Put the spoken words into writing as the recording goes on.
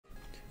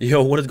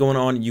Yo, what is going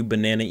on, you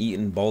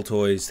banana-eating ball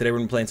toys? Today we're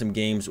going to be playing some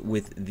games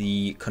with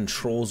the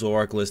Control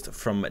Zoroark list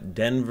from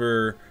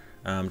Denver.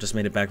 Just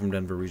made it back from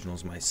Denver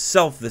Regionals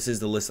myself. This is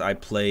the list I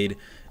played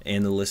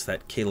and the list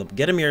that Caleb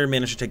Gedemir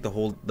managed to take the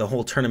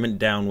whole tournament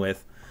down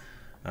with.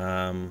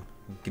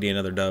 Getting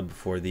another dub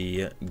for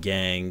the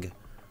gang.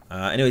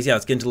 Anyways, yeah,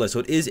 let's get into the list.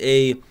 So it is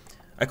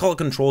I call it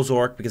Control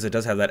Zoroark because it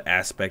does have that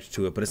aspect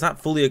to it, but it's not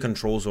fully a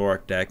Control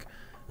Zoroark deck.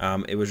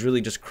 It was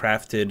really just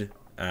crafted.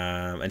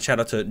 And shout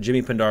out to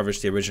Jimmy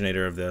Pendarvish, the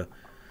originator of the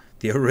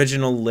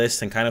original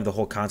list and kind of the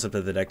whole concept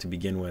of the deck to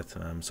begin with.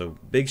 So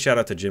big shout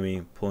out to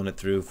Jimmy pulling it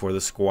through for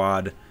the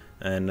squad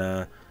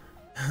and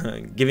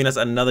giving us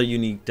another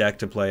unique deck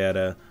to play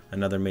at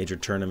another major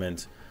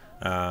tournament.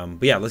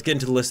 But yeah, let's get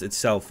into the list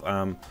itself.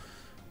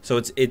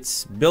 So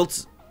it's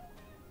built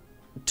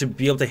to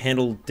be able to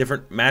handle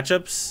different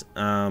matchups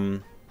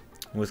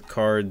with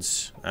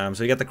cards.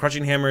 So you got the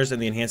Crushing Hammers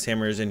and the Enhanced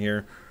Hammers in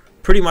here,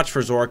 pretty much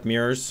for Zoroark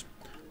mirrors.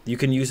 You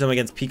can use them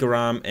against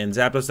Pikarom and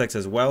Zapdos decks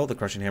as well. The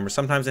Crushing Hammer,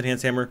 sometimes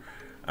Enhanced Hammer.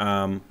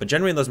 But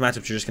generally in those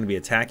matchups, you're just going to be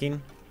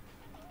attacking.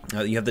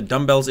 You have the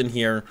dumbbells in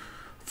here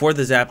for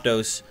the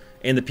Zapdos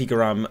and the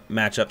Pikarom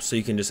matchups, so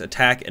you can just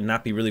attack and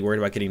not be really worried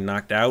about getting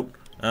knocked out.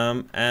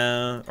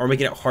 Or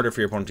making it harder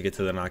for your opponent to get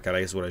to the knockout, I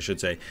guess is what I should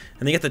say.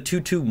 And then you got the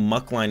 2/2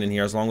 Muck line in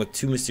here, along with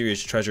 2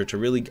 Mysterious Treasure to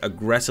really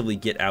aggressively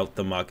get out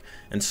the Muck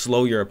and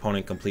slow your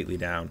opponent completely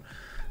down.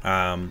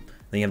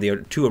 Then you have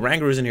the 2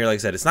 Orangaroos in here. Like I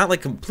said, it's not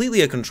like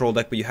completely a control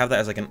deck, but you have that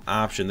as like an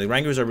option. The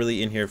Orangaroos are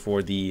really in here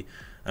for the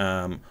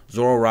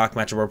Zoroark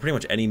matchup, or pretty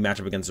much any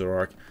matchup against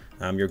Zoroark.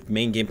 Your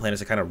main game plan is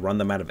to kind of run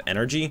them out of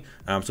energy.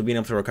 So being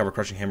able to recover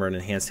Crushing Hammer and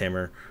Enhanced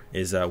Hammer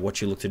is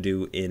what you look to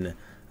do in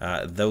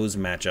those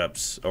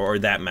matchups, or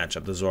that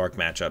matchup, the Zoroark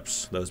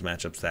matchups, those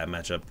matchups, that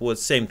matchup. Well, it's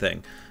the same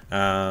thing.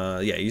 Yeah,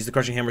 use the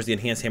Crushing Hammers, the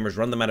Enhanced Hammers,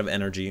 run them out of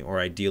energy, or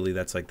ideally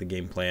that's like the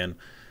game plan.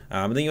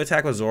 And then you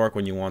attack with Zoroark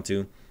when you want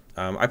to.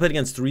 I played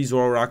against 3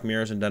 Zoroark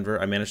mirrors in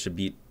Denver. I managed to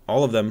beat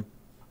all of them.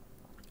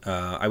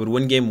 I would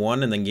win game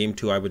 1, and then game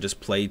 2 I would just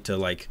play to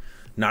like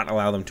not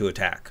allow them to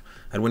attack.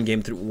 I'd win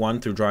game 1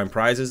 through drawing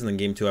prizes, and then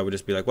game 2 I would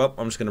just be like, well,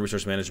 I'm just going to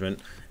resource management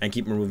and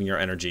keep removing your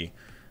energy.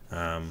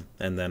 And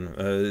then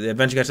they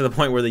eventually got to the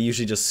point where they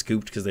usually just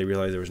scooped because they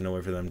realized there was no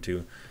way for them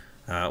to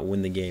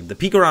win the game. The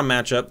Pikarom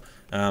matchup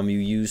you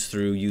use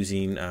through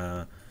using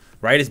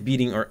Riotous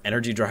Beating or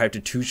Energy Drive to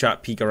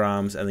 2-shot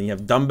Pikaroms, and then you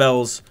have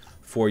dumbbells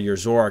for your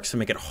Zoroarks to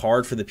make it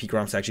hard for the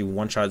Pikaroms to actually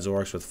one-shot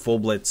Zoroarks with Full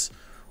Blitz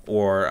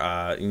or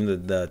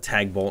even the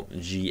Tag Bolt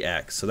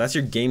GX. So that's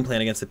your game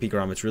plan against the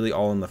Pikarom. It's really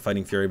all in the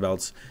Fighting Fury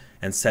Belts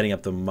and setting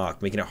up the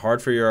Muck, making it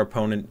hard for your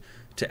opponent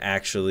to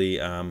actually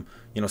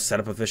set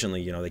up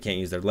efficiently. They can't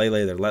use their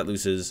Lele, their Let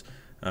Looses,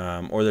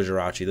 or their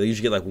Jirachi. They'll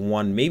usually get like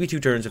 1, maybe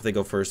 2 turns if they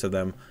go first of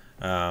them.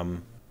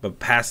 But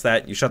past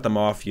that, you shut them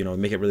off,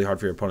 make it really hard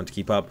for your opponent to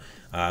keep up.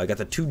 Got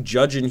the 2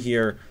 Judge in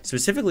here,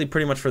 specifically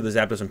pretty much for the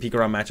Zapdos and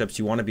Pikarom matchups.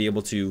 You want to be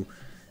able to,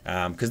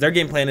 because their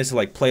game plan is to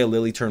like play a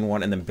Lily turn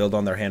 1 and then build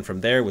on their hand from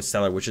there with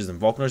Stellar Witches and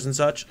Volkners and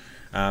such.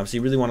 So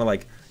you really want to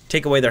like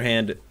take away their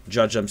hand,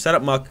 judge them, set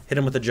up Muck, hit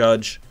them with a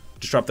Judge,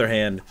 disrupt their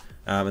hand,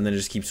 and then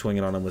just keep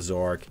swinging on them with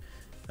Zoroark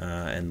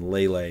and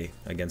Lele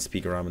against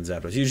Pikarom and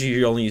Zapdos. Usually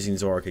you're only using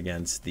Zoroark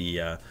against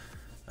the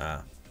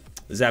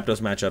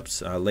Zapdos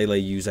matchups. Lele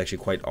used actually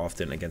quite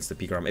often against the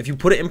Pikarom. If you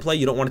put it in play,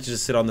 you don't want it to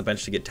just sit on the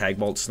bench to get Tag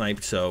Bolt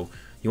sniped, so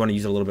you want to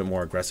use it a little bit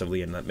more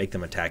aggressively and make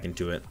them attack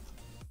into it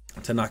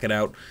to knock it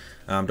out.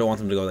 Don't want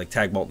them to go like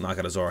Tag Bolt, knock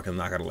out a Zoroark, and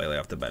knock out a Lele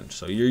off the bench.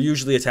 So you're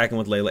usually attacking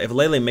with Lele. If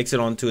Lele makes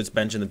it onto its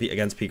bench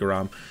against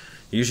Pikarom,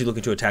 you're usually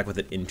looking to attack with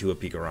it into a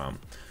Pikarom.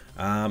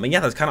 And yeah,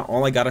 that's kind of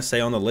all I gotta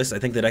say on the list. I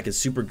think the deck is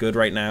super good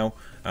right now,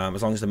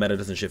 as long as the meta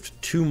doesn't shift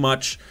too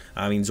much.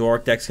 I mean,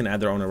 Zoroark decks can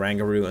add their own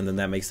Orangaroo, and then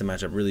that makes the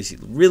matchup really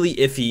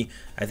iffy.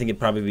 I think it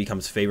probably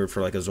becomes favored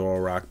for like a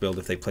Zoroark build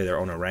if they play their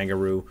own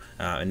Orangaroo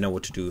and know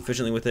what to do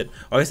efficiently with it.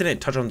 I guess I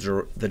didn't touch on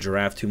the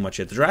Giraffe too much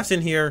yet. The Giraffe's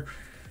in here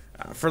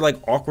for like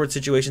awkward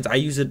situations. I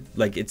use it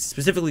like it's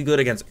specifically good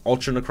against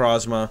Ultra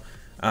Necrozma,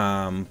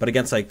 but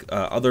against like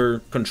other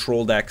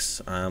control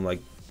decks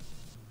like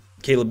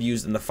Caleb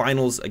used in the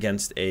finals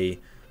against a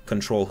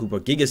Control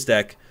Hoopa Gigas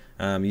deck,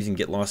 using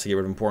Get Lost to get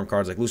rid of important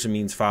cards like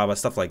Lucamines, Faba,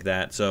 stuff like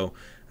that. So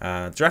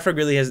Giraffe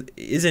really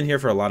is in here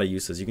for a lot of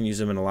uses. You can use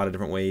them in a lot of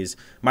different ways.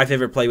 My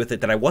favorite play with it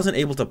that I wasn't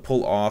able to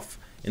pull off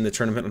in the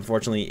tournament,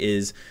 unfortunately,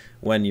 is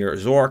when your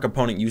Zoroark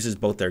opponent uses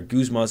both their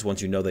Guzmas.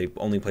 Once you know they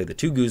only play the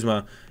 2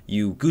 Guzma,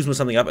 you Guzma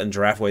something up and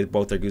Giraffe away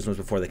both their Guzmas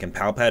before they can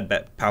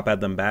Palpad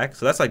them back.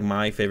 So that's like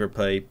my favorite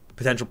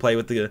potential play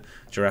with the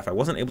Giraffe. I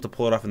wasn't able to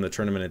pull it off in the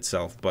tournament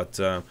itself, but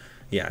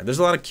yeah, there's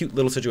a lot of cute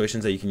little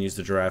situations that you can use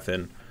the Giraffe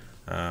in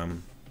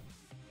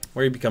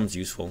where he becomes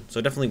useful. So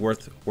definitely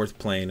worth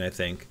playing, I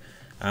think.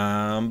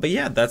 But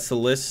yeah, that's the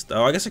list.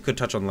 Oh, I guess I could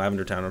touch on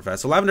Lavender Town real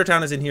fast. So Lavender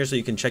Town is in here so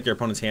you can check your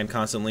opponent's hand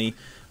constantly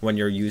when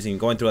you're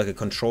going through like a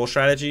control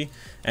strategy,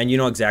 and you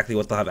know exactly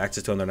what they'll have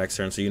access to on their next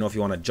turn. So you know if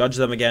you want to judge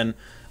them again,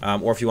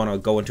 or if you want to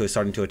go into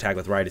starting to attack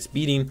with Riotous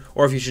Beating,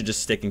 or if you should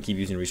just stick and keep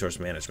using resource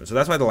management. So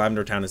that's why the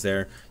Lavender Town is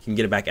there. You can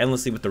get it back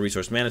endlessly with the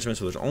resource management.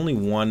 So there's only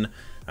one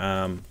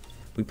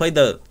We played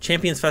the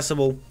Champions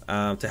Festival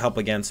to help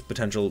against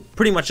potential,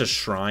 pretty much a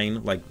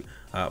Shrine, like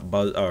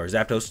Buzz or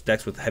Zapdos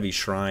decks with heavy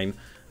Shrine.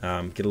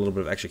 Get a little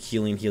bit of extra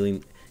healing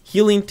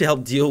to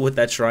help deal with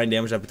that Shrine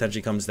damage that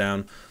potentially comes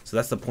down. So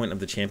that's the point of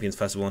the Champions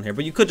Festival in here.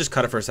 But you could just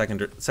cut it for a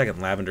second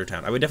Lavender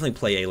Town. I would definitely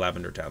play a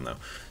Lavender Town, though.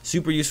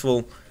 Super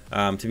useful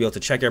to be able to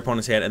check your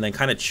opponent's hand and then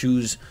kind of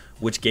choose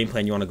which game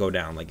plan you want to go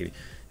down. Like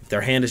if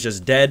their hand is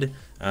just dead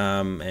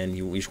and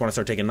you just want to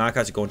start taking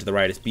knockouts, you go into the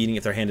Riotous Beating.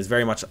 If their hand is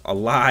very much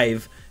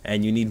alive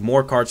and you need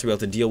more cards to be able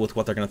to deal with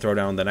what they're going to throw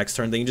down the next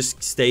turn, then you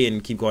just stay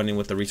and keep going in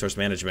with the resource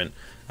management.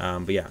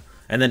 But yeah,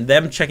 and then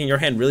them checking your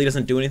hand really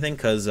doesn't do anything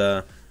because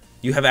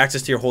you have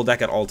access to your whole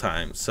deck at all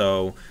times.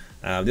 So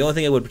the only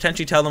thing it would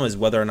potentially tell them is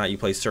whether or not you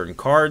play certain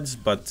cards,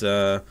 but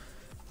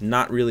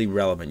not really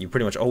relevant. You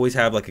pretty much always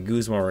have like a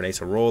Guzma or an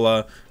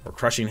Acerola or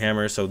Crushing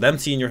Hammer, so them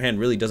seeing your hand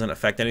really doesn't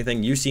affect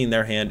anything. You seeing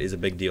their hand is a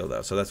big deal,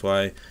 though, so that's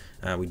why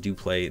we do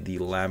play the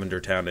Lavender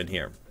Town in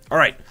here. All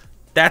right,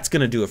 that's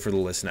going to do it for the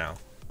list now.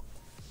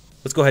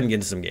 Let's go ahead and get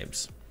into some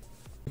games.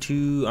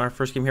 To our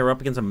first game here, we're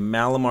up against a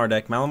Malamar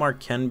deck. Malamar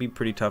can be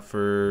pretty tough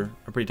for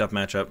a pretty tough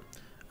matchup.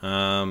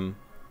 I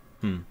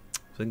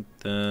think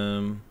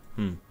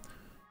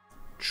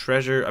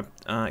Treasure,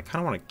 I kind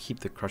of want to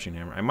keep the Crushing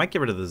Hammer. I might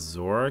get rid of the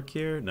Zoroark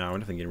here. No, I'm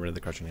definitely getting rid of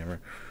the Crushing Hammer.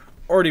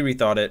 Already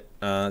rethought it.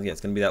 Yeah, it's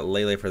going to be that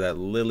Lele for that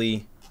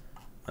Lily.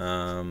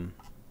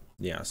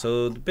 Yeah,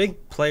 so the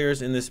big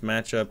players in this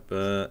matchup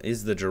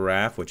is the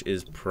Giraffe, which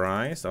is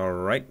prized. All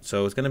right,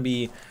 so it's going to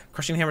be...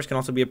 Crushing Hammers can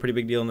also be a pretty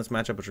big deal in this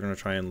matchup, which we're going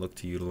to try and look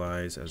to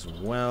utilize as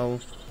well.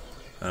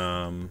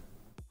 Yeah,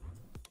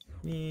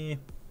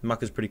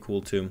 Muck is pretty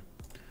cool, too.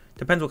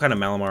 Depends what kind of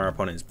Malamar our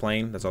opponent is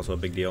playing. That's also a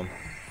big deal.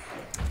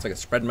 It's like a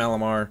spread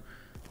Malamar.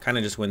 Kind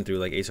of just went through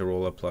like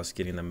Acerola plus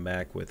getting them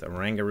back with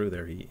Oranguru.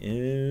 There he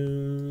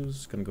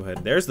is. Gonna go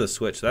ahead. There's the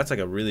switch. So that's like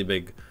a really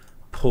big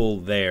pull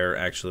there,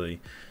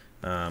 actually.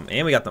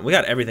 And we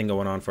got everything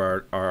going on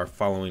for our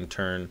following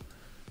turn.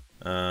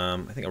 I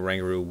think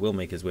Oranguru will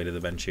make his way to the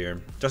bench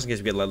here. Just in case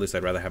we get let loose,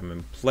 I'd rather have him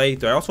in play.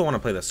 Do I also want to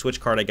play the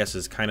switch card, I guess,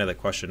 is kind of the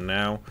question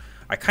now.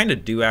 I kind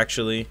of do,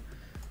 actually.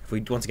 If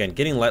we, once again,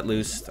 getting let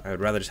loose, I would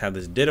rather just have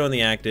this Ditto in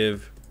the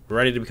active,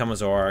 ready to become a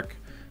Zoroark.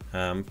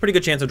 Pretty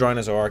good chance of drawing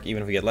a Zoroark,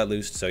 even if we get let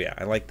loose. So yeah,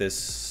 I like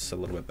this a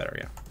little bit better,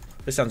 yeah.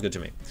 This sounds good to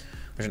me.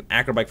 There's an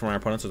Acrobike from our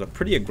opponent, so it's a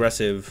pretty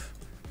aggressive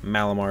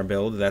Malamar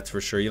build, that's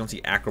for sure. You don't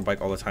see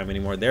Acrobike all the time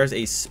anymore. There's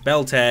a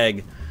Spell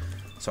Tag.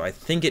 So I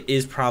think it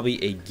is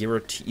probably a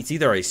Giratina. It's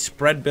either a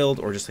spread build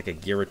or just like a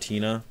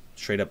Giratina,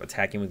 straight up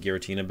attacking with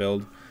Giratina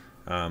build.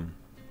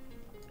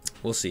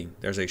 We'll see.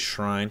 There's a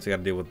Shrine, so we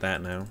gotta deal with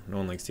that now. No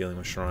one likes dealing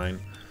with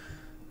Shrine.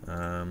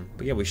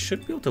 But yeah, we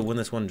should be able to win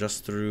this one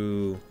just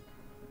through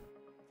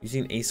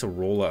using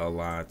Acerola a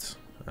lot.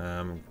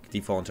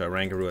 Default into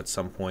Oranguru at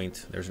some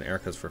point. There's an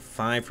Erica's for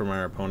 5 from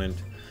our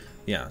opponent.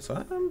 Yeah, so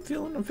I'm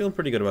feeling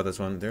pretty good about this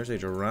one. There's a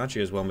Jirachi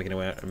as well, making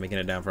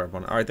it down for our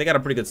opponent. All right, they got a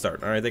pretty good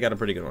start. All right, they got a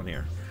pretty good one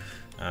here.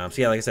 So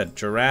yeah, like I said,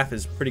 Giraffe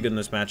is pretty good in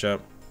this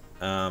matchup.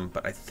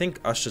 But I think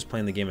us just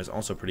playing the game is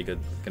also pretty good.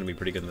 Going to be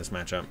pretty good in this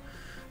matchup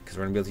because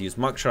we're going to be able to use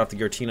Muck, shut off the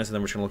Giratina, so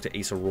then we're just going to look to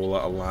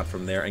Acerola a lot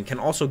from there, and can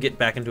also get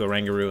back into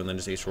Oranguru and then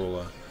just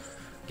Acerola,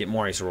 get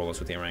more Acerolas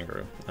with the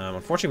Oranguru.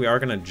 Unfortunately, we are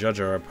going to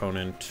judge our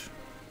opponent.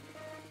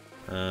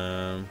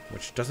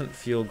 Which doesn't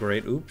feel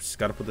great. Oops,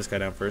 gotta put this guy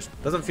down first.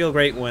 Doesn't feel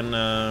great when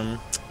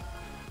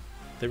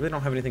they really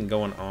don't have anything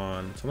going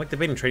on. So I'm like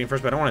debating trading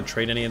first, but I don't want to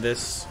trade any of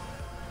this.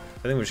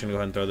 I think we're just gonna go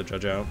ahead and throw the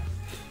judge out.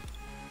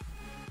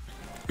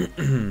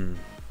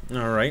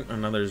 Alright,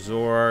 another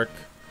Zoroark.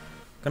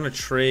 Gonna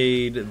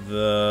trade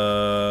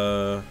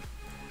the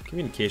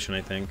Communication,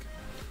 I think.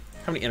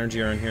 How many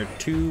energy are in here?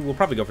 2. We'll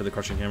probably go for the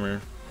Crushing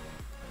Hammer.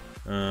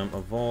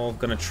 Evolve.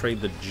 Gonna trade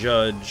the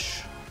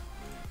Judge.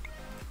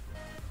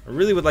 I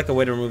really would like a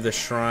way to remove the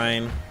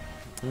Shrine.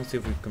 Let's see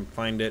if we can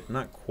find it.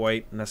 Not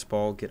quite. Nest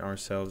Ball. Get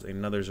ourselves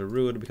another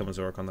Zorua to become a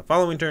Zoroark on the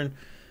following turn.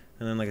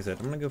 And then, like I said,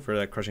 I'm going to go for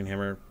that Crushing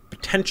Hammer.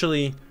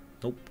 Potentially.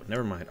 Nope.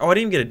 Never mind. Oh, I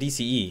didn't even get a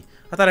DCE.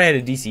 I thought I had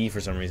a DCE for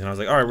some reason. I was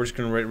like, alright, we're just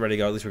going to ready to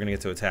go. At least we're going to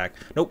get to attack.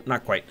 Nope,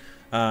 not quite.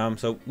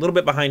 So, a little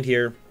bit behind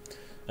here.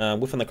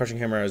 Whiff on the Crushing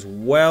Hammer as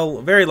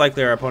well. Very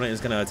likely our opponent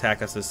is going to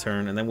attack us this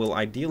turn. And then we'll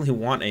ideally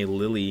want a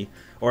Lily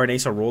or an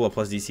Acerola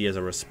plus DC as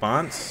a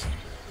response.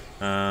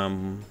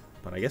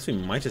 But I guess we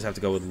might just have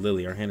to go with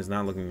Lily. Our hand is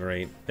not looking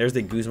great. There's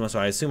the Guzma, so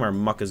I assume our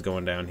Muck is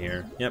going down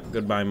here. Yep,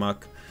 goodbye,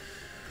 Muck.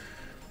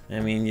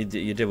 I mean, you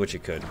did what you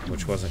could,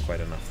 which wasn't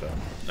quite enough,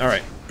 though. All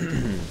right.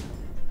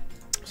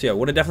 So yeah,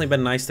 would have definitely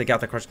been nice to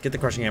get the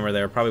Crushing Hammer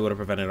there. Probably would have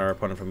prevented our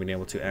opponent from being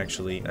able to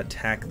actually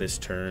attack this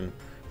turn.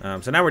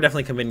 So now we're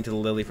definitely committing to the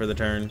Lily for the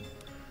turn.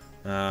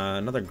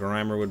 Another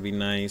Grimer would be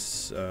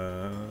nice.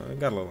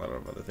 Got a lot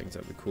of other things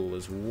that would be cool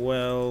as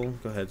well.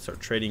 Go ahead, start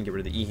trading, get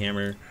rid of the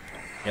E-Hammer.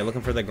 Yeah,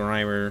 looking for the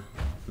Grimer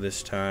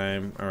this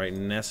time. Alright,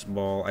 Nest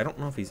Ball. I don't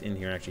know if he's in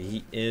here, actually.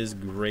 He is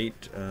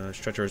great.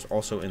 Stretcher is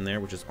also in there,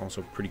 which is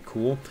also pretty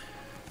cool.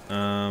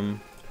 Get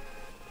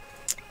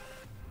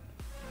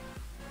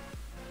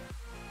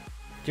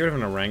rid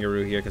of an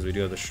Oranguru here, because we do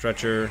have the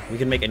Stretcher. We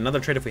can make another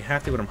trade if we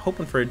have to, but I'm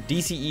hoping for a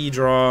DCE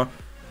draw.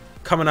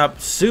 coming up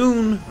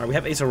soon. All right, we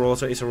have AzulGG,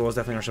 so AzulGG is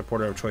definitely our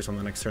supporter of choice on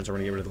the next turn, so we're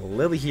going to get rid of the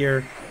Lily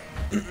here.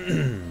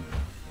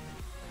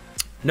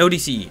 No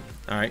DCE.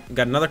 All right, we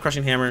got another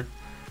Crushing Hammer.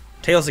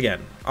 Tails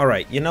again. All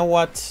right, you know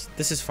what?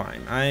 This is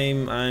fine.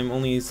 I'm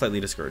only slightly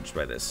discouraged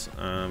by this.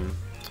 All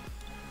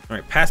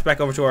right, pass back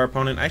over to our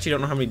opponent. I actually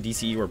don't know how many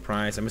DCE were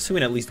prized. I'm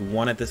assuming at least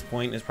one at this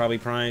point is probably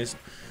prized.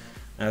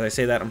 As I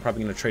say that, I'm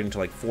probably going to trade into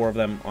like 4 of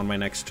them on my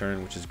next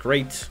turn, which is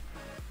great.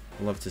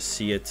 I'd love to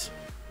see it.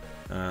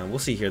 We'll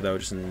see here, though,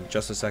 just in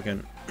just a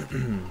second. As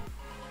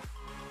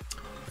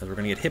we're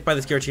going to get hit by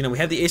this Giratina. We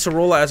have the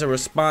AzulGG as a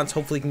response.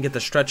 Hopefully, we can get the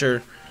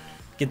Stretcher,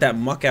 get that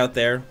Muck out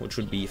there, which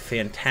would be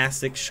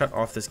fantastic. Shut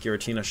off this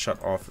Giratina,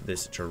 shut off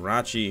this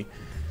Jirachi.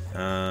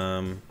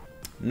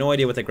 No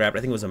idea what they grabbed. I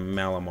think it was a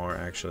Malamar,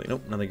 actually.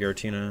 Nope, another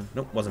Giratina.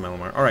 Nope, wasn't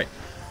Malamar. All right,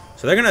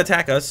 so they're going to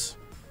attack us.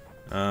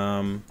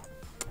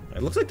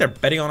 It looks like they're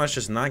betting on us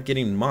just not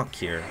getting Muck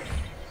here.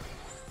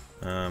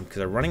 Because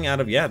they're running out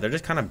of, yeah, they're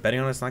just kind of betting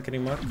on us not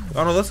getting Muck.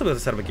 Oh, no, that's a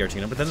set of a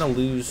Giratina, but then they'll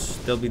lose.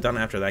 They'll be done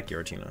after that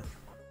Giratina.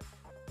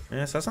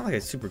 Yeah, so that's not like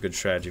a super good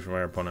strategy for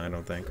my opponent, I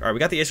don't think. All right, we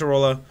got the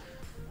AzulGG.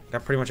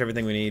 Got pretty much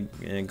everything we need.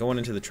 And going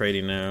into the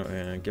trading now.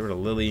 And get rid of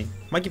Lily.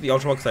 Might keep the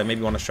Ultra Ball because I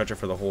maybe want to stretch it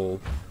for the whole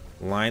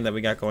line that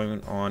we got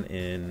going on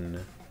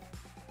in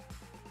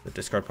the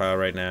discard pile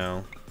right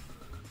now.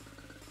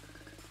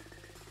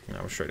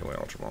 Now we're straight away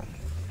Ultra Ball.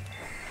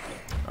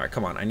 Alright,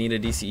 come on. I need a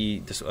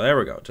DCE. There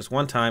we go. Just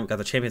one time. Got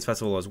the Champions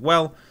Festival as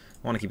well.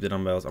 I want to keep the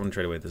dumbbells. I'm going to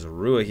trade away the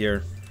Zorua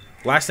here.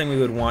 Last thing we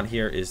would want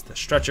here is the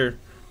Stretcher.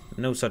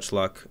 No such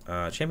luck.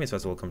 Champions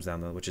Festival comes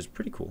down, though, which is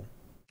pretty cool.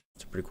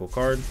 It's a pretty cool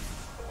card.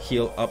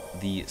 Heal up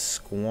the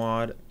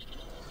squad.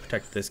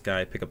 Protect this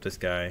guy. Pick up this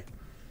guy.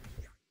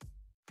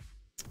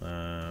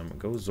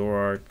 Go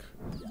Zoroark.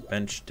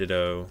 Bench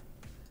Ditto.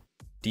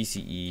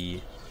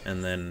 DCE.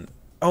 And then...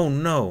 Oh,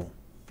 no!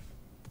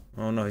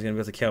 Oh no, he's going to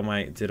be able to kill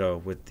my Ditto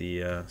with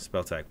the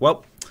spell tag.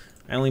 Well,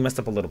 I only messed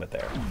up a little bit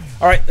there.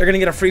 Alright, they're going to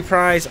get a free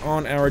prize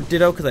on our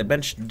Ditto because I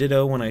benched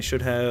Ditto when I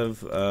should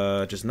have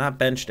just not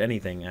benched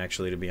anything,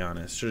 actually, to be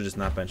honest. Should have just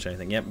not benched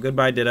anything. Yep,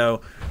 goodbye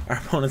Ditto. Our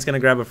opponent's going to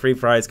grab a free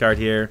prize card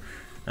here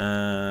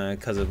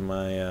because of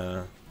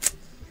my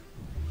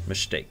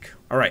mistake.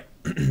 Alright,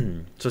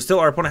 so still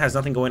our opponent has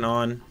nothing going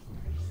on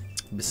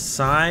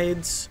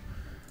besides...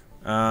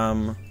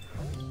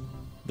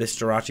 this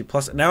Jirachi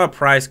plus now a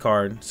prize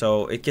card,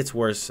 so it gets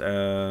worse.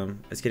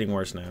 It's getting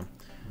worse now.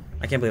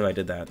 I can't believe I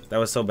did that. That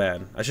was so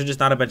bad. I should just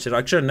not have benched it.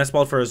 I should have nest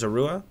balled for a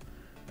Zorua.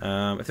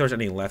 If there was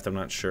any left, I'm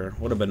not sure.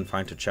 Would have been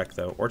fine to check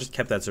though, or just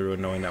kept that Zorua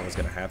knowing that was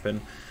going to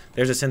happen.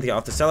 There's a Cynthia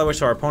off the Celebrate,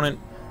 so our opponent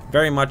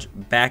very much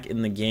back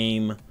in the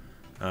game.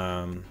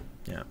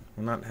 Yeah,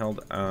 we're not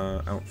held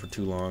out for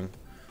too long.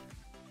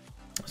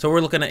 So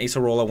we're looking at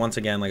AzulGG once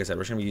again. Like I said,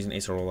 we're going to be using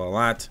AzulGG a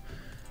lot,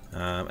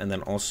 and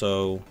then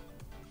also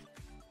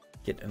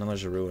get another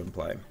Zorua in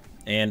play.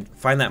 And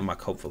find that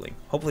Muck, hopefully.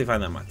 Hopefully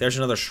find that Muck. There's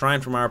another Shrine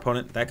from our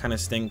opponent. That kind of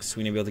stinks.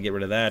 We need to be able to get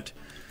rid of that.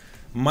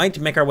 Might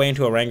make our way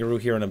into a Rangaroo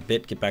here in a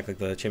bit. Get back like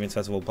the Champions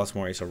Festival plus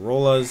more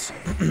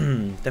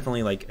AzulGG.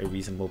 Definitely like a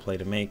reasonable play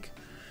to make.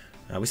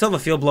 We still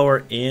have a Field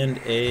Blower and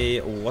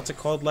a... What's it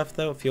called left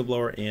though? Field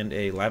Blower and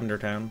a Lavender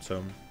Town.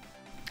 So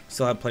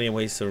still have plenty of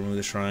ways to remove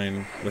the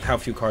Shrine with how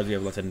few cards we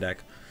have left in deck.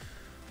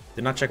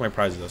 Did not check my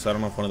prizes though, so I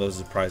don't know if one of those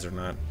is a prize or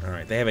not.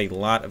 Alright, they have a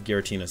lot of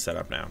Giratina set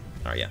up now.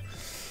 Alright, yeah.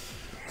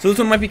 So this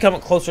one might be coming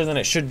closer than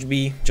it should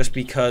be, just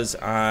because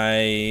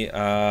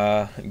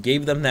I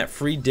gave them that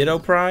free Ditto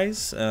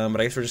prize. But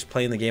I guess we're just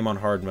playing the game on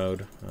hard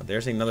mode.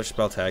 There's another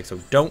spell tag, so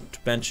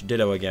don't bench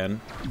Ditto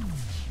again.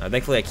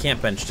 Thankfully, I can't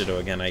bench Ditto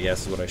again, I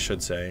guess is what I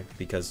should say,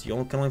 because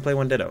you can only play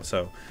one Ditto.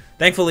 So,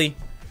 thankfully,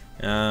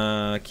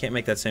 can't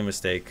make that same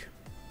mistake.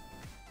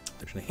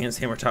 There's an Enhanced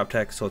Hammer top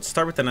tech, so let's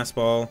start with the Nest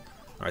Ball.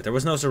 Alright, there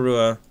was no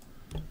Zorua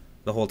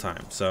the whole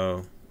time,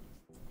 so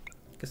I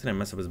guess I didn't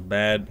mess up as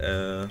bad.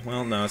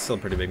 Well, no, it's still a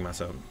pretty big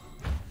mess up.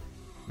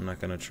 I'm not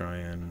going to try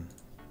and...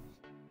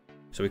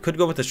 So we could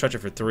go with the Stretcher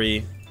for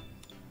 3,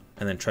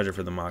 and then Treasure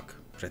for the Muck,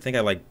 which I think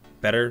I like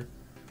better.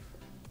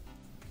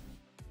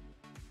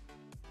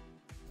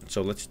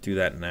 So let's do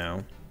that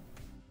now.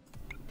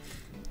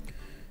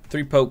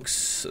 3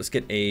 pokes. Let's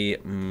get a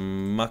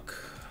Muck.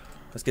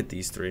 Let's get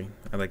these 3.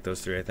 I like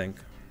those 3, I think.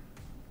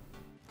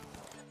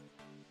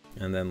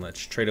 And then let's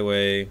trade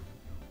away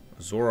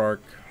Zoroark.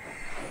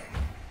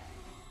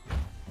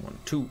 1,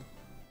 2.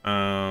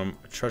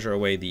 Treasure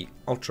away the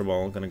Ultra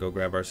Ball. Gonna go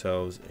grab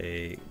ourselves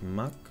a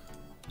Muck.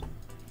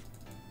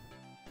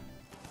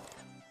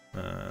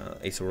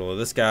 AzulGG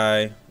this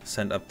guy.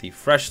 Send up the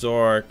fresh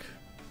Zoroark.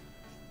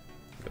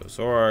 Go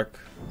Zoroark.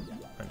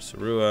 Bench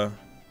Zorua.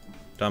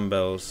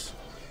 Dumbbells.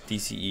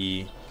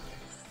 DCE.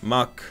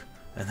 Muck.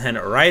 And then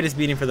Riot is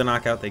beating for the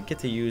knockout. They get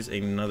to use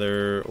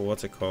another,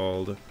 what's it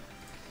called?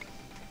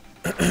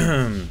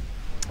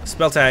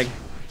 Spell tag.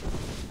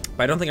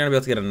 But I don't think I'm going to be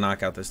able to get a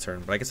knockout this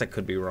turn. But I guess I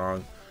could be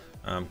wrong.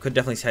 Could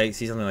definitely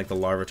see something like the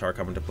Larvitar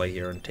come into play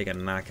here and take a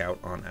knockout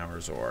on our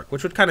Zoroark,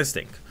 which would kind of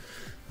stink.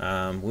 We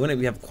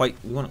wouldn't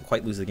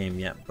quite lose the game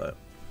yet, but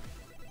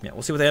Yeah,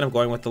 we'll see what they end up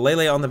going with. The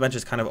Lele on the bench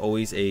is kind of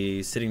always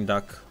a sitting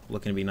duck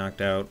looking to be knocked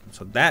out.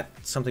 So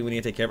that's something we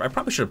need to take care of. I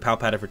probably should have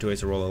Palpatted for 2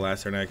 Acerola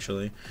last turn,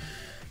 actually.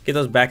 Get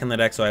those back in the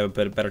deck so I have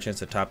a better chance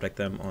to top deck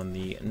them on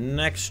the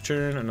next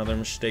turn. Another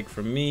mistake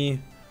from me.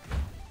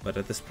 But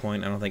at this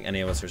point, I don't think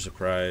any of us are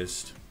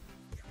surprised.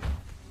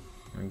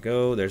 There we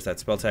go. There's that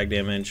spell tag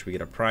damage. We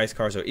get a prize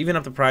card. So even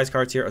up the prize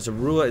cards here.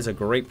 Azurua is a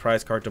great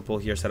prize card to pull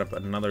here. Set up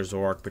another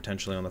Zoroark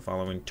potentially on the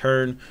following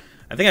turn.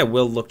 I think I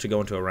will look to go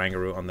into a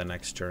Rangaroo on the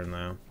next turn,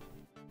 though.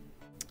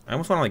 I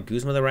almost want to like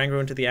Guzma the Rangaroo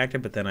into the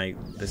active, but then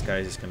this guy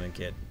is just going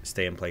to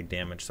stay and play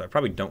damage. So I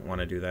probably don't want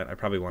to do that. I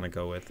probably want to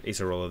go with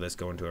Acerola this,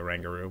 go into a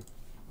Rangaroo.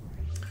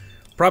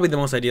 Probably the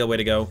most ideal way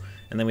to go.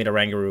 And then we had a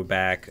Rangaroo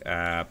back.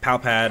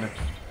 Palpad,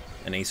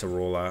 an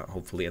Acerola,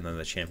 hopefully, and then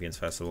the Champions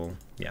Festival.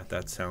 Yeah,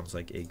 that sounds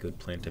like a good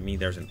plan to me.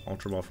 There's an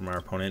Ultra Ball from our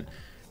opponent.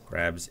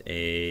 Grabs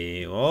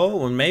a... Oh,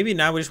 well, maybe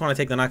now we just want to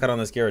take the knockout on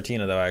this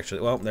Giratina, though, actually.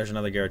 Well, there's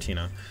another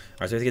Giratina. All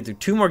right, so we have to get through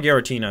 2 more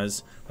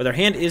Giratinas, but their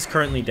hand is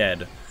currently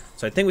dead.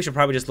 So I think we should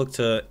probably just look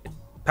to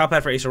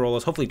Palpad for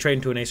Acerolas, hopefully trade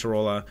into an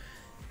Acerola,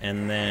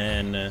 and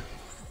then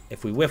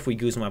if we whiff, we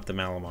Guzma up the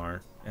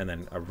Malamar, and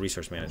then a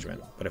Resource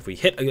Management. But if we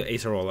hit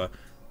Acerola,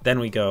 then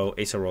we go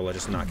Acerola,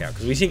 just knockout.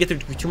 Because we need to get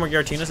through 2 more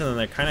Giratinas, and then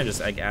they're kind of just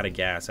like out of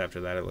gas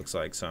after that, it looks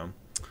like. So,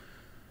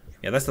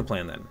 yeah, that's the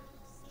plan then.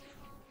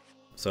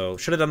 So,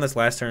 should have done this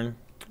last turn.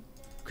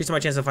 Increasing my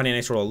chance of finding an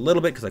Acerola a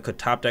little bit, because I could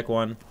top deck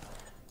one.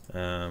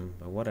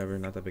 But whatever,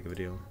 not that big of a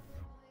deal.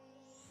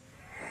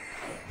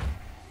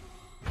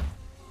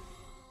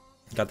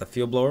 Got the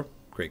Field Blower.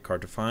 Great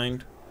card to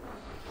find.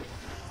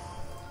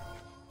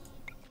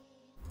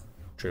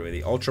 Trade away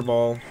the Ultra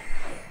Ball.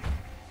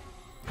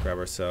 Grab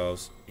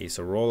ourselves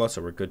Acerola,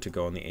 so we're good to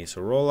go on the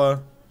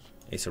Acerola.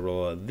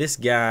 Acerola this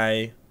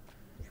guy.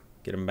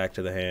 Get him back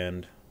to the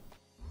hand.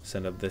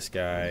 Send up this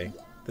guy.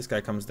 This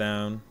guy comes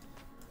down.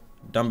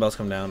 Dumbbells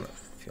come down.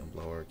 Field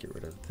Blower. Get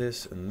rid of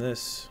this and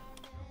this.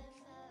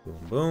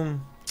 Boom,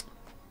 boom.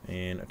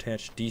 And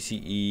attach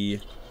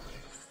DCE.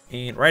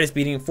 And right is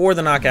beating for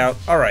the knockout.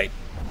 All right.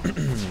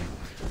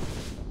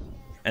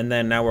 And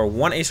then now we're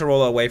 1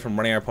 Acerola away from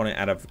running our opponent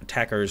out of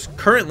attackers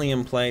currently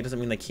in play. Doesn't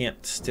mean they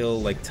can't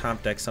still like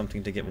top deck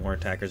something to get more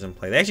attackers in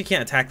play. They actually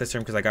can't attack this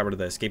turn because I got rid of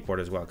the skateboard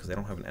as well because they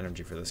don't have an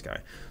energy for this guy.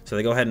 So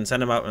they go ahead and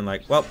send him out and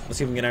like, well, let's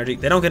see if we can get energy.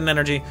 They don't get an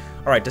energy.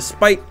 All right,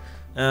 despite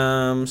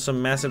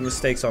some massive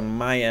mistakes on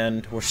my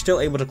end, we're still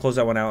able to close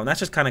that one out. And that's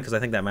just kind of because I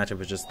think that matchup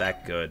is just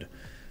that good.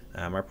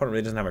 Our opponent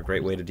really doesn't have a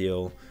great way to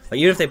deal. Like,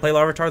 even if they play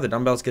Larvitar, the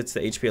Dumbbells gets the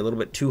HP a little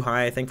bit too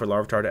high, I think, for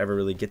Larvitar to ever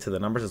really get to the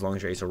numbers as long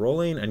as you're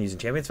Aceroling and using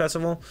Champions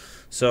Festival.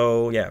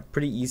 So, yeah,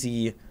 pretty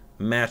easy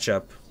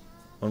matchup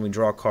when we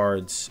draw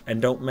cards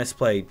and don't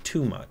misplay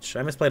too much.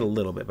 I misplayed a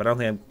little bit, but I don't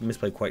think I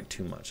misplayed quite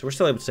too much. So we're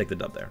still able to take the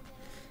dub there.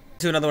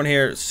 To another one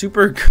here.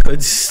 Super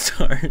good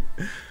start.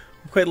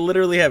 We quite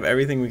literally have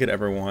everything we could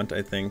ever want,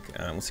 I think.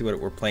 We'll see what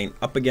we're playing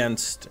up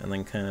against and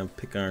then kind of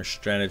pick our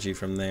strategy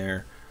from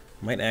there.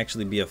 Might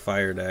actually be a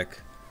fire deck.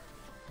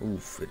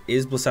 Oof, it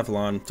is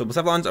Blacephalon. So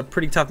Blacephalon's a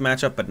pretty tough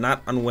matchup, but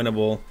not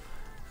unwinnable.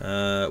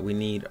 We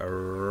need a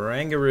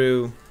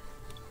Rangaroo.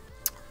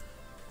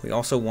 We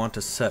also want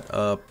to set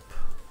up...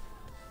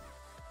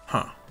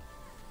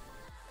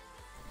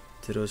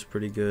 Ditto's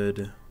pretty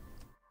good.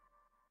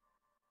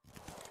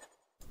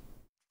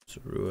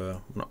 Zorua.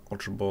 I'm gonna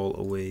Ultra Ball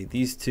away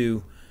these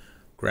two.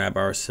 Grab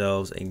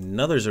ourselves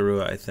another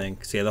Zorua, I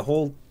think. So yeah,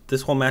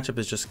 this whole matchup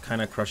is just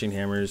kind of crushing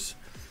hammers.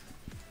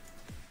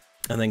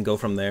 And then go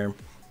from there.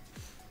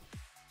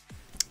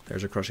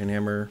 There's a Crushing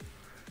Hammer.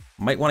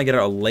 Might want to get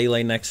out a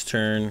Lele next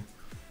turn.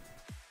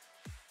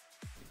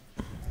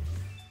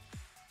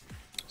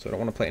 So I don't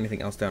want to play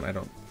anything else down, I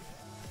don't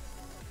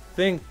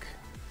think.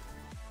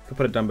 Could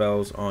put a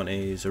Dumbbells on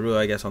a Zorua,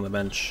 I guess, on the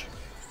bench.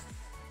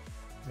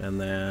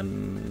 And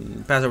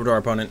then pass over to our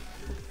opponent.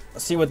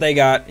 Let's see what they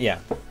got. Yeah,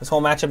 this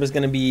whole matchup is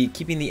going to be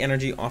keeping the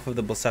energy off of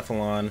the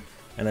Blacephalon.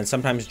 And then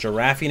sometimes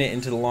giraffing it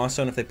into the Lost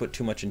Zone if they put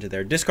too much into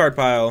their discard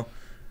pile.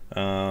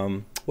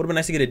 Would have been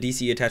nice to get a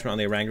DC attachment on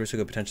the Oranguru so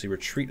we could potentially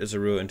retreat a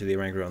Zorua into the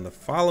Oranguru on the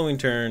following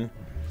turn.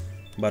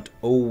 But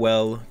oh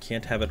well,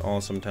 can't have it all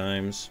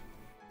sometimes.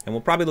 And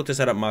we'll probably look to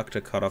set up Muck to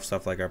cut off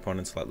stuff like our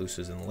opponent's Let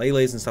Looses and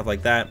Lele's and stuff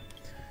like that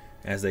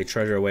as they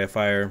treasure away a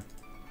fire.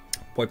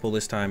 Poiple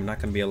this time, not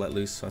going to be a Let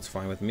Loose, so that's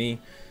fine with me.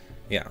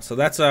 Yeah, so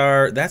that's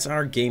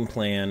our game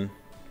plan.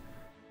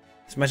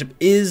 This matchup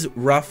is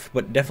rough,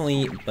 but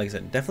definitely, like I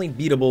said,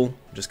 definitely beatable.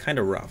 Just kind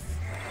of rough.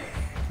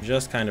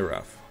 Just kind of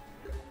rough.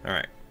 All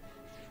right.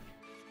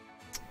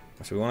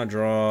 So we want to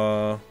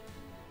draw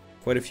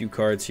quite a few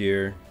cards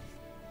here.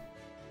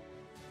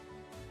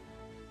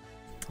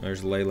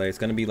 There's Lele. It's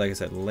going to be, like I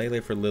said,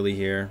 Lele for Lily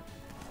here.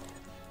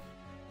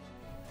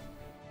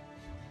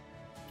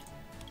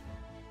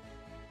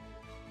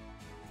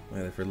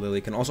 Lele for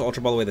Lily. Can also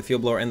Ultra Ball away the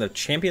Field Blower and the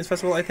Champions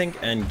Festival, I think,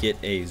 and get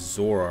a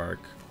Zoroark.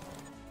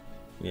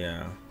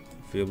 Yeah.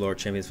 Field Blower,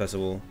 Champions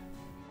Festival.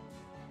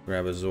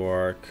 Grab a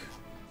Zoroark.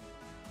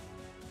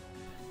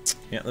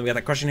 Yeah, then we got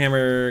that Crushing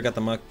Hammer, got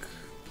the Muck.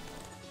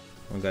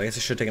 Oh god, I guess I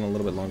should have taken a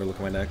little bit longer look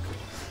at my deck.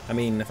 I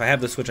mean, if I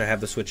have the switch, I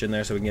have the switch in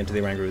there, so we can get into the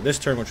Oranguru this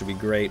turn, which would be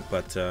great,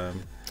 but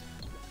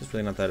it's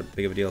really not that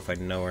big of a deal if I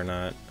know or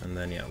not. And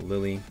then, yeah,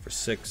 Lily for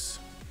 6.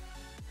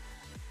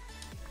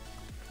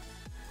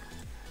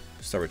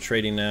 Start with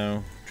trading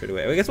now. Trade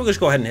away. I guess we'll just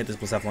go ahead and hit this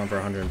Blacephalon for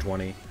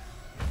 120.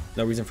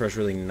 No reason for us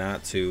really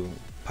not to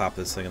pop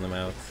this thing in the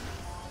mouth.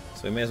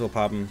 So we may as well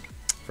pop him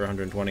for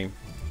 120.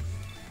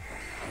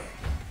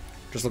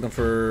 Just looking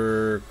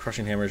for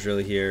crushing hammers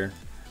really here.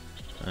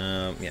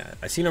 Yeah,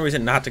 I see no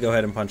reason not to go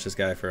ahead and punch this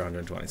guy for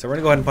 120. So we're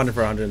gonna go ahead and punch him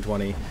for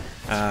 120.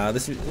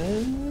 This is,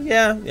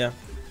 yeah,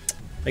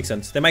 makes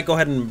sense. They might go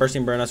ahead and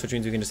bursting burn us, which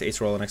means we can just ace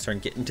roll the next turn,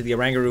 get into the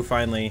Oranguru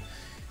finally,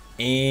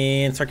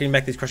 and start getting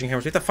back these crushing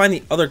hammers. We have to find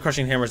the other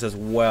crushing hammers as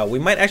well. We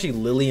might actually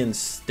Lily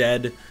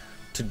instead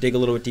to dig a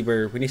little bit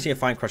deeper. We need to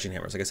find crushing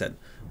hammers. Like I said,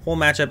 whole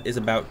matchup is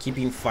about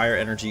keeping fire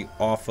energy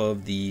off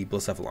of the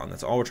Blacephalon.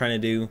 That's all we're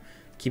trying to do.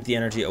 Keep the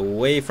energy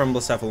away from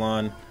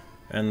Blacephalon,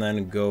 and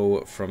then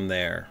go from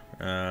there.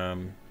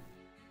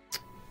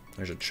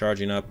 There's a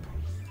charging up.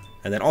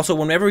 And then also,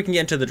 whenever we can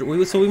get into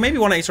the... So we maybe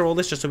want to ace roll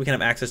this just so we can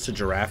have access to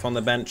Giraffe on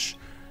the bench.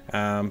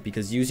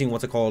 Because using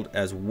what's it called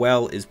as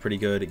well is pretty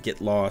good.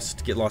 Get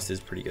Lost. Get Lost is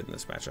pretty good in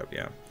this matchup,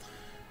 yeah.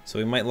 So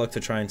we might look to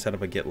try and set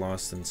up a Get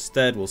Lost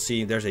instead. We'll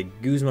see. There's a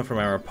Guzma from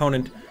our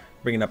opponent,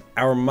 bringing up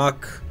our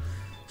Muck.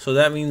 So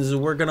that means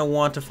we're going to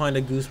want to find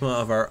a Guzma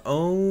of our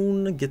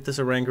own, get this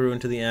Oranguru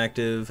into the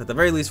active. At the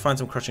very least, find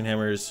some crushing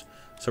hammers.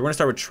 So we're going to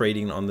start with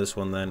trading on this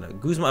one then.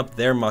 Guzma up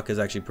their Muck is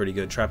actually pretty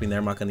good, trapping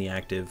their Muck in the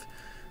active.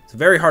 It's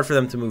very hard for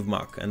them to move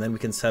Muck. And then we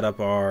can set up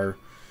our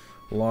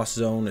Lost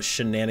Zone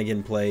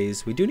shenanigan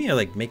plays. We do need to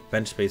like make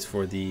bench space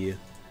for the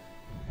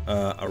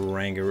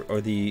Oranguru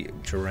or the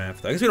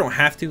Giraffe. I guess we don't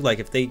have to, like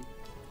if they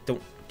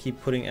don't keep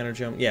putting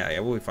energy on. Yeah,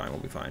 we'll be fine, we'll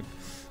be fine.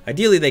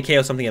 Ideally, they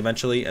KO something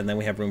eventually, and then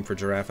we have room for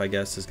Giraffe, I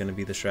guess, is going to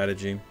be the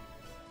strategy.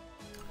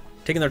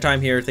 Taking their time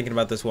here, thinking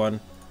about this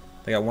one.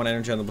 They got one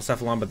energy on the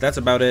Blacephalon, but that's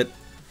about it.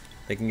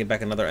 They can get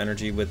back another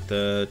energy with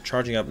the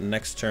charging up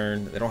next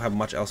turn. They don't have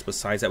much else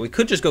besides that. We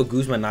could just go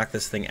Guzma and knock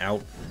this thing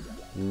out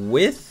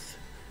with...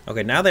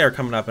 Okay, now they are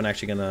coming up and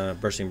actually going to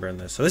bursting burn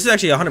this. So this is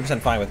actually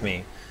 100% fine with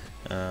me.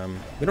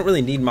 We don't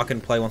really need Muck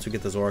in play once we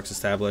get the Zoroarks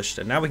established.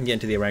 And now we can get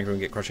into the Oranguru and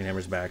get Crushing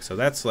Hammers back. So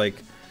that's like...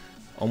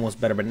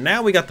 almost better, but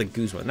now we got the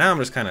Guzma. Now I'm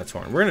just kind of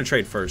torn. We're gonna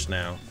trade first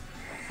now.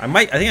 I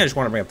think I just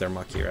want to bring up their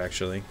Muck here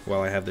actually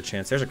while I have the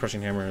chance. There's a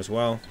Crushing Hammer as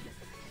well.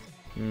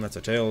 That's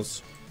a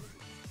Tails.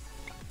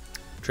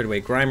 Trade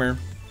away Grimer.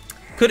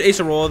 Could Ace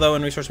a roll though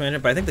in resource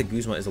management, but I think the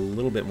Guzma is a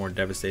little bit more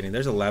devastating.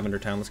 There's a Lavender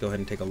Town. Let's go ahead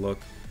and take a look.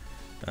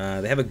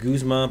 They have a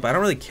Guzma, but I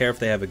don't really care if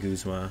they have a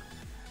Guzma.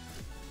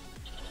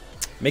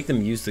 Make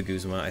them use the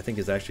Guzma, I think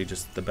is actually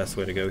just the best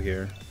way to go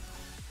here.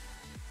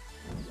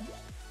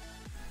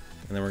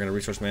 And then we're going to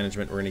resource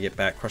management. We're going to get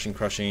back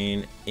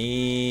Crushing,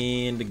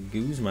 and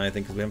Guzma, I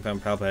think, because we haven't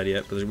found Palpad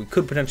yet. But we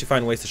could potentially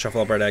find ways to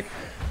shuffle up our deck,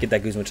 get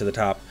that Guzma to the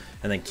top,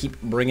 and then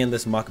keep bringing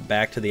this Muck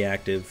back to the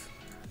active.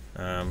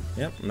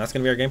 Yep, and that's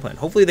going to be our game plan.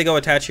 Hopefully they go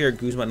attach here,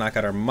 Guzma knock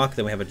out our Muck,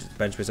 then we have a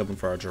bench space open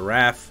for our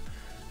Giraffe.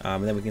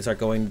 And then we can start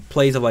going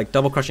plays of like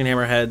double Crushing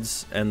Hammer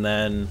heads, and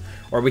then,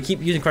 or we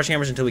keep using Crushing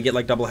Hammers until we get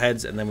like double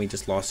heads, and then we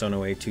just Lost Zone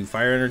away to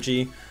Fire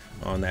Energy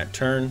on that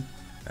turn.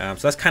 So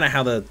that's kind of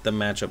how the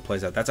matchup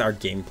plays out. That's our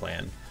game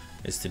plan,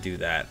 is to do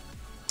that.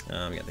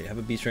 Yeah, they have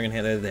a B-String in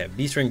hand. They have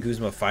B-String,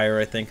 Guzma, Fire,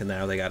 I think, and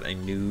now they got a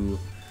new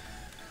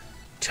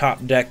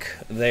top deck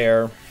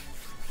there.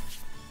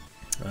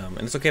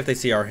 And it's okay if they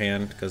see our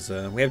hand, because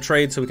we have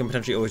trades, so we can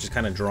potentially always just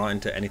kind of draw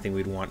into anything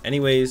we'd want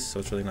anyways, so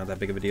it's really not that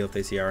big of a deal if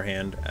they see our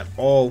hand at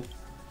all.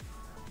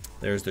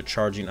 There's the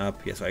charging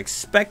up. Yeah, so I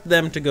expect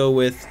them to go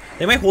with...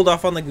 They might hold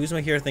off on the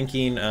Guzma here,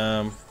 thinking,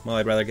 well,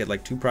 I'd rather get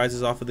like 2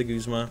 prizes off of the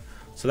Guzma.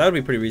 So that would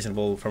be pretty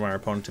reasonable from our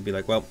opponent to be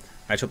like, well,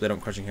 I just hope they don't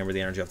Crushing Hammer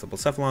the energy off the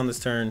Blacephalon this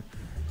turn.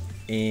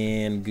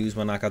 And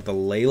Guzma knock out the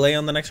Lele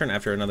on the next turn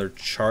after another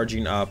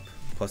charging up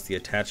plus the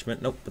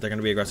attachment. Nope, but they're going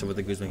to be aggressive with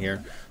the Guzma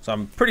here. So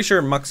I'm pretty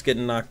sure Muck's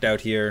getting knocked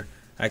out here.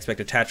 I expect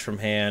attach from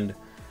hand.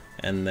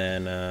 And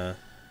then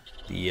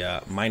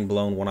the Mind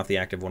Blown, 1 off the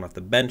active, 1 off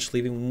the bench,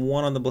 leaving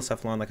 1 on the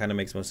Blacephalon. That kind of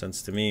makes most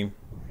sense to me.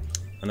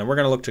 And then we're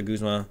going to look to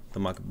Guzma the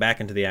Muck back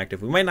into the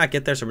active. We might not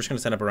get there, so we're just going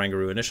to set up a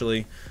Oranguru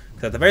initially.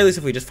 Because at the very least,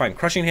 if we just find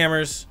Crushing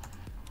Hammers,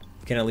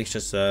 we can at least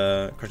just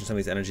crushing some of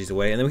these energies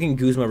away. And then we can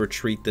Guzma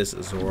retreat this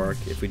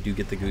Zoroark if we do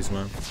get the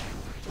Guzma.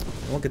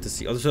 We won't get to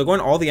see. Oh, so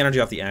going all the energy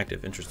off the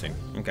active. Interesting.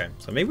 Okay,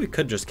 so maybe we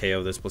could just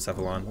KO this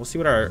Blacephalon. We'll see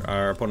what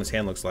our opponent's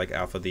hand looks like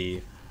off of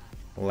the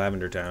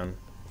Lavender Town.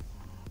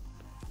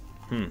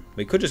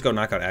 We could just go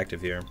knock out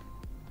active here.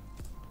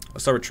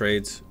 Let's start with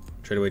trades.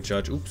 Trade away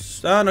Judge.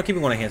 Oops. No,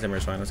 keeping 1 Enhanced Hammer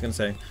is fine. I was going to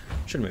say,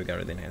 shouldn't maybe got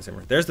rid of the Enhanced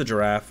Hammer. There's the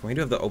Giraffe. We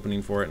do have the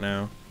opening for it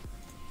now.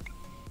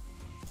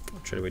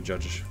 Trade away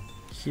Judge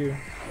here.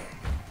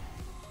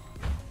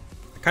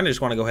 I kind of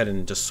just want to go ahead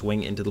and just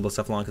swing into the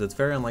Blacephalon because it's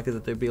very unlikely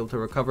that they'd be able to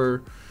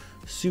recover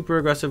super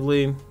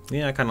aggressively.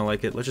 Yeah, I kind of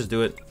like it. Let's just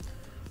do it.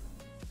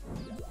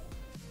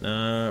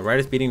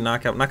 Right beating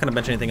knockout. Not going to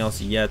bench anything else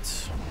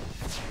yet.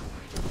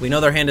 We know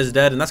their hand is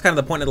dead, and that's kind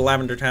of the point of the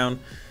Lavender Town.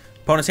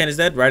 Opponent's hand is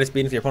dead. Right is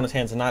beating. If your opponent's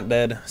hand is not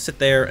dead, sit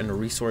there and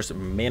resource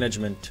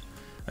management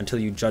until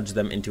you judge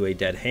them into a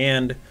dead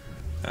hand.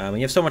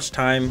 You have so much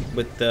time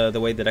with the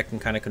way that I can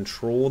kind of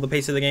control the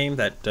pace of the game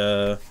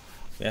that,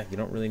 yeah, you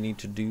don't really need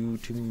to do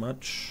too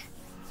much.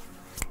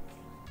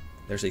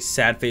 There's a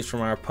sad face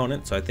from our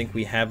opponent, so I think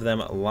we have them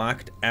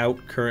locked out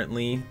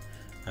currently.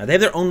 They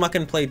have their own muck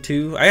in play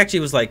too. I actually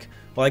was like,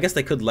 well, I guess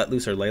they could let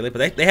loose or Lele,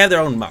 but they have their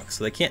own muck,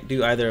 so they can't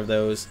do either of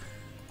those.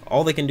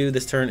 All they can do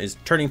this turn is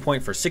Turning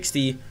Point for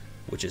 60,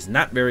 which is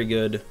not very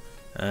good,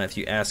 if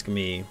you ask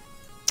me.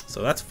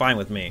 So that's fine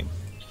with me.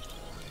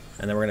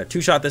 And then we're going to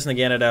two-shot this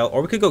Naganadel,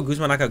 or we could go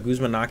Guzma Knockout,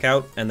 Guzma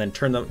Knockout, and then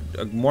turn them,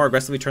 more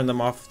aggressively turn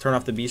off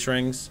the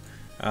B-Strings.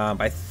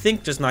 I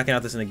think just knocking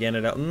out this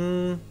Naganadel, I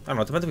don't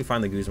know, it depends if we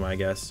find the Guzma, I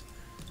guess.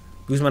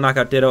 Guzma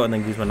Knockout Ditto, and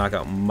then Guzma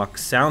Knockout Muck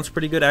sounds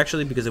pretty good,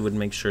 actually, because it would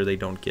make sure they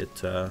don't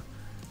get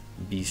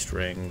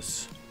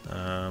B-Strings.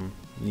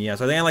 Yeah,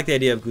 so I think I like the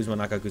idea of Guzma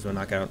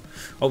Knockout.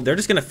 Oh, they're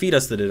just going to feed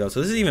us the Ditto,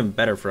 so this is even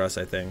better for us,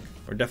 I think.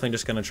 We're definitely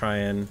just going to try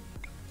and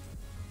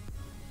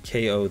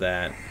KO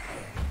that.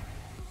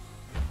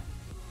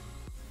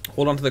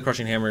 Hold on to the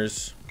Crushing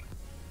Hammers.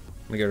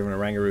 I'm going to get rid of an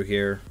Oranguru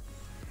here.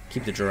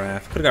 Keep the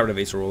Giraffe. Could have got rid of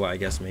Acerola, I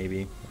guess,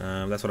 maybe.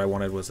 That's what I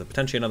wanted, was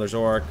potentially another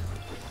Zoroark.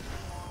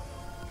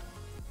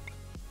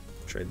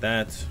 Trade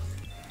that.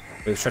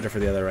 We have Stretcher for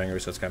the other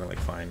Oranguru, so it's kind of like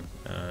fine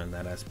in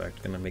that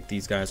aspect. Gonna make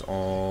these guys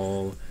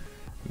all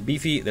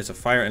beefy. There's a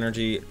Fire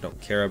Energy. Don't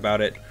care about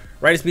it.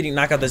 Rightus Beating,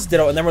 knock out this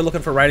Ditto, and then we're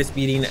looking for Rightus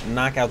Beating,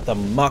 knock out the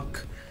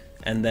Muck,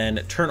 and then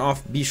turn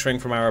off B-String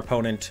from our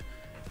opponent.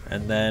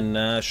 And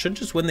then should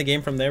just win the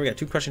game from there. We got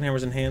 2 Crushing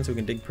Hammers in hand, so we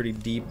can dig pretty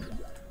deep.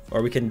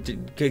 Or we can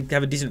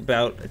have a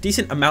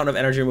decent amount of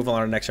energy removal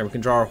on our next turn. We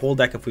can draw our whole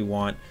deck if we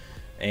want,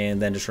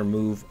 and then just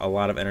remove a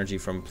lot of energy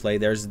from play.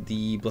 There's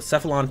the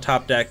Blacephalon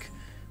top deck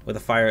with a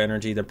Fire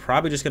Energy. They're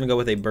probably just going to go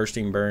with a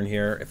Bursting Burn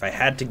here, if I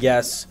had to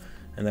guess.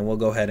 And then we'll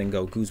go ahead and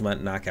go Guzma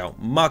Knockout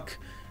Muck,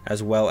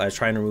 as well as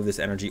trying to remove this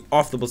energy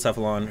off the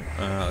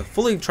Blacephalon.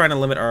 Fully trying to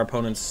limit our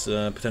opponent's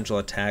potential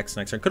attacks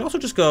next turn. Could also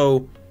just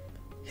go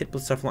hit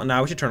Blacephalon.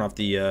 Nah, we should turn off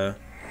the...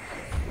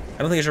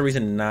 I don't think there's a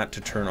reason not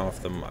to turn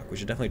off the Muck. We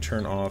should definitely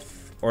turn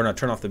off... Or not,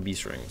 turn off the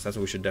B-Strings. That's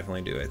what we should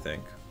definitely do, I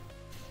think.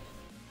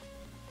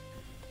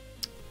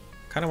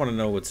 Kind of want to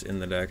know what's in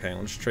the deck. Hang on,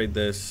 let's trade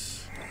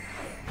this.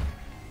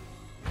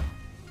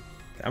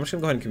 Okay, I'm just going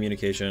to go ahead and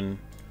Communication.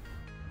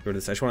 Go to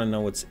this. I just want to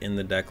know what's in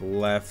the deck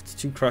left.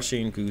 2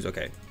 Crushing, Goose.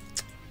 Okay.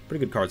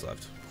 Pretty good cards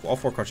left. All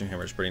 4 Crushing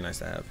Hammers. Pretty nice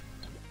to have.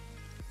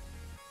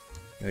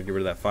 Gotta get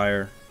rid of that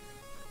Fire.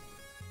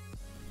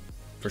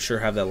 For sure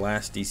have that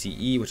last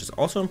DCE, which is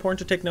also important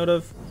to take note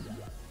of.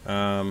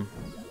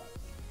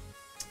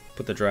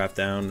 Put the Draft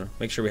down.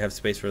 Make sure we have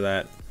space for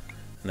that.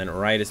 And then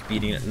Rightus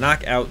Beating.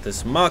 Knock out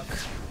this Muck.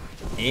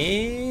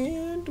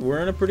 And we're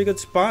in a pretty good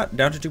spot.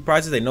 Down to 2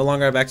 prizes. They no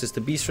longer have access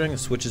to B-String.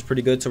 Switch is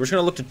pretty good. So we're just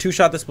going to look to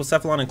two-shot this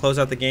Blacephalon and close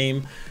out the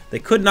game. They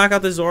could knock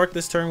out the Zoroark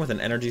this turn with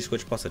an Energy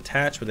Switch plus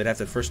Attach, but they'd have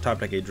to first top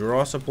deck a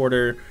Draw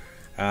Supporter.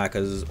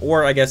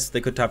 Or I guess they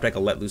could top deck a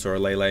Let Loose or a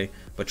Lele.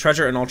 But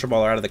Treasure and Ultra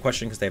Ball are out of the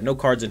question because they have no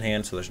cards in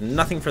hand. So there's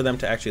nothing for them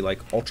to actually like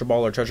Ultra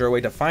Ball or Treasure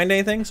away to find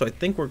anything. So I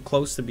think we're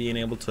close to being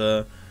able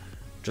to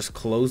just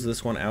close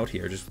this one out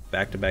here. Just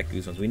back-to-back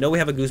Guzmas. We know we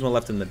have a Guzma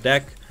left in the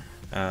deck.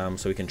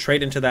 So we can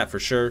trade into that for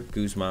sure.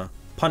 Guzma,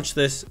 punch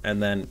this,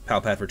 and then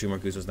Palpad for 2 more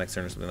Guzmas next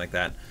turn or something like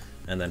that.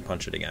 And then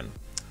punch it again.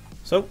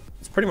 So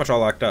it's pretty much all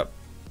locked up.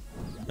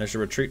 There's a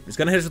retreat. He's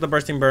going to hit us with a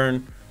Bursting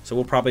Burn. So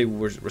we'll probably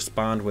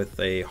respond with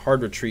a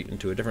hard retreat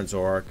into a different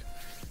Zoroark.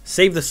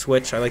 Save the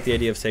switch. I like the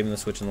idea of saving the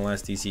switch in the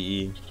last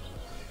DCE.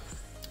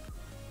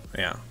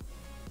 Yeah.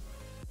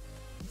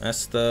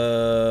 That's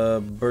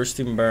the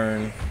Bursting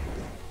Burn.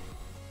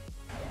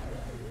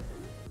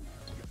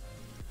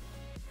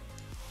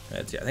 Yeah,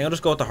 I think I'll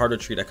just go with the hard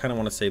retreat. I kind of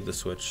want to save the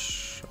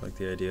switch. I like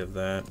the idea of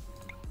that.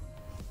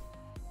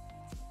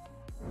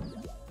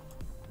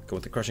 Go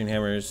with the Crushing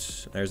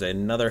Hammers. There's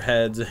another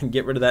Heads.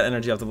 Get rid of that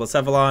energy off the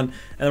Blacephalon. And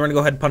then we're going to go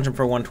ahead and punch him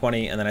for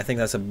 120. And then I think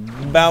that's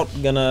about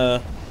going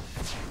to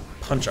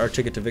punch our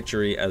ticket to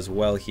victory as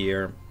well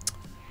here.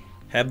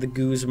 Have the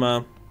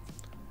Guzma.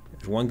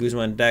 There's 1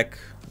 Guzma in deck.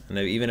 And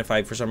even if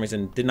I, for some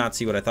reason, did not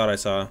see what I thought I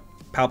saw,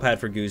 Palpad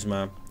for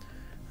Guzma.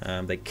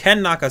 They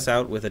can knock us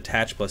out with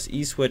Attach plus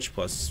E-Switch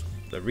plus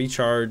the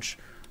Recharge.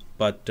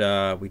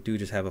 But we do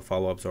just have a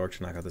follow-up Zoroark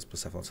to knock out this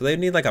Blacephalon. So they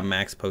need like a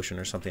max potion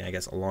or something, I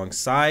guess,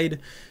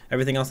 alongside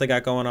everything else they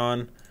got going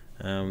on.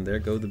 There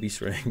go the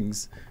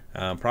B-Strings.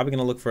 Probably going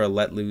to look for a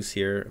Let Loose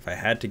here. If I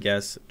had to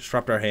guess,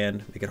 disrupt our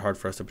hand, make it hard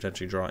for us to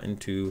potentially draw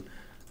into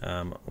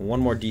 1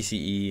 more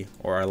DCE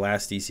or our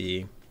last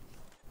DCE.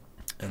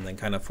 And then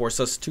kind of force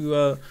us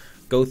to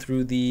go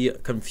through the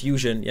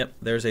confusion. Yep,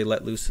 there's a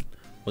Let Loose.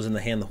 Was in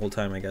the hand the whole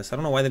time, I guess. I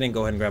don't know why they didn't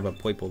go ahead and grab a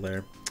Poiple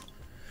there.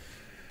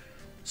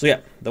 So yeah,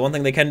 the one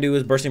thing they can do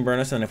is Bursting Burn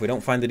us, and if we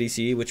don't find the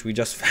DC, which we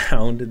just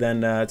found,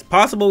 then it's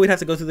possible we'd have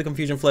to go through the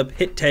Confusion Flip,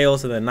 hit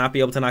Tails, and then not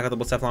be able to knock out the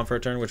Blacephalon for a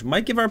turn, which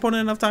might give our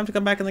opponent enough time to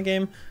come back in the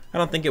game. I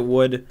don't think it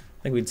would.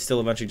 I think we'd still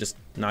eventually just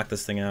knock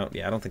this thing out.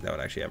 Yeah, I don't think that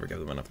would actually ever give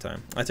them enough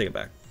time. I take it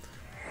back.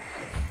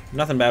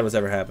 Nothing bad was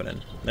ever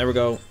happening. There we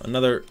go.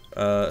 Another,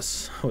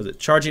 what was it?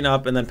 Charging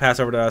up and then pass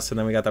over to us, and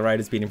then we got the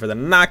Riotous beating for the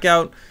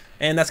knockout.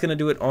 And that's going to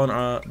do it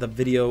on the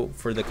video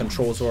for the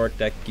Control Zoroark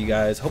deck, you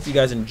guys. Hope you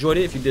guys enjoyed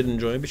it. If you did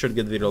enjoy it, be sure to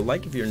give the video a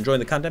like. If you're enjoying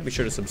the content, be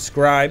sure to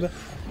subscribe.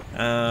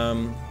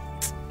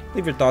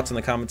 Leave your thoughts in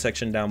the comment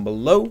section down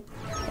below.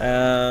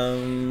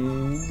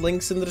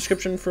 Links in the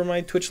description for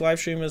my Twitch live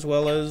stream as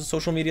well as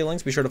social media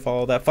links. Be sure to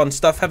follow that fun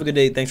stuff. Have a good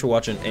day. Thanks for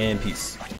watching, and peace.